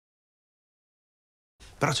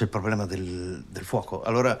Però c'è il problema del fuoco.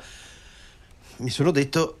 Allora mi sono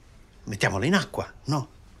detto, mettiamola in acqua, no?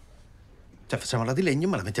 Cioè facciamola di legno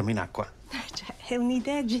ma la mettiamo in acqua. Cioè, è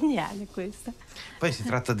un'idea geniale questa. Poi si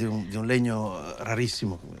tratta di un legno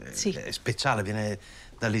rarissimo, Sì. è speciale, viene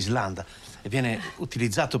dall'Islanda e viene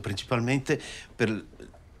utilizzato principalmente per...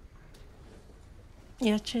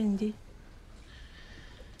 Mi accendi?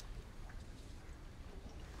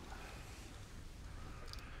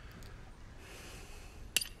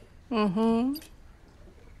 Mhm.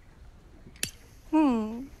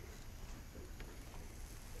 Mm.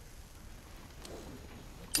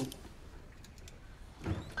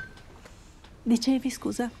 Dicevi,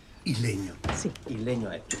 scusa? Il legno. Sì. Il legno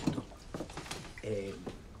è tutto.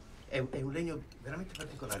 È un legno veramente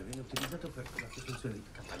particolare, viene utilizzato per la costruzione di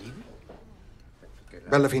capanili.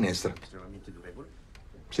 Bella finestra. Estremamente durevole.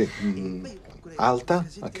 Sì, alta,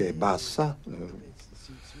 anche bassa. Si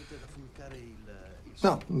mette ad affumicare il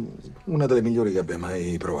No, una delle migliori che abbia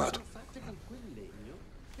mai provato.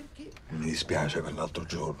 Mi dispiace per l'altro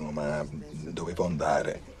giorno, ma dovevo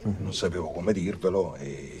andare. Non sapevo come dirvelo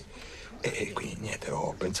e quindi niente,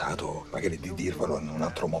 ho pensato magari di dirvelo in un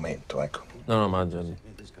altro momento, ecco. No, ma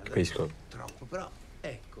capisco. Troppo, però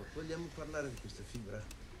ecco, vogliamo parlare di questa fibra?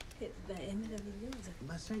 Beh, è meravigliosa.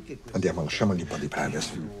 Ma sai che questo... Andiamo, lasciamogli un po' di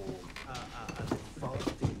privacy. Ha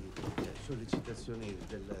forti sollecitazioni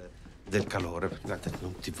del calore. Guarda,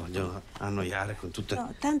 non ti voglio annoiare con tutte...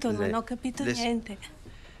 No, tanto non ho capito niente.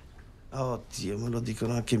 Oh Dio, me lo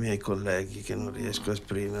dicono anche i miei colleghi che non riesco a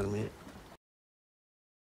esprimermi.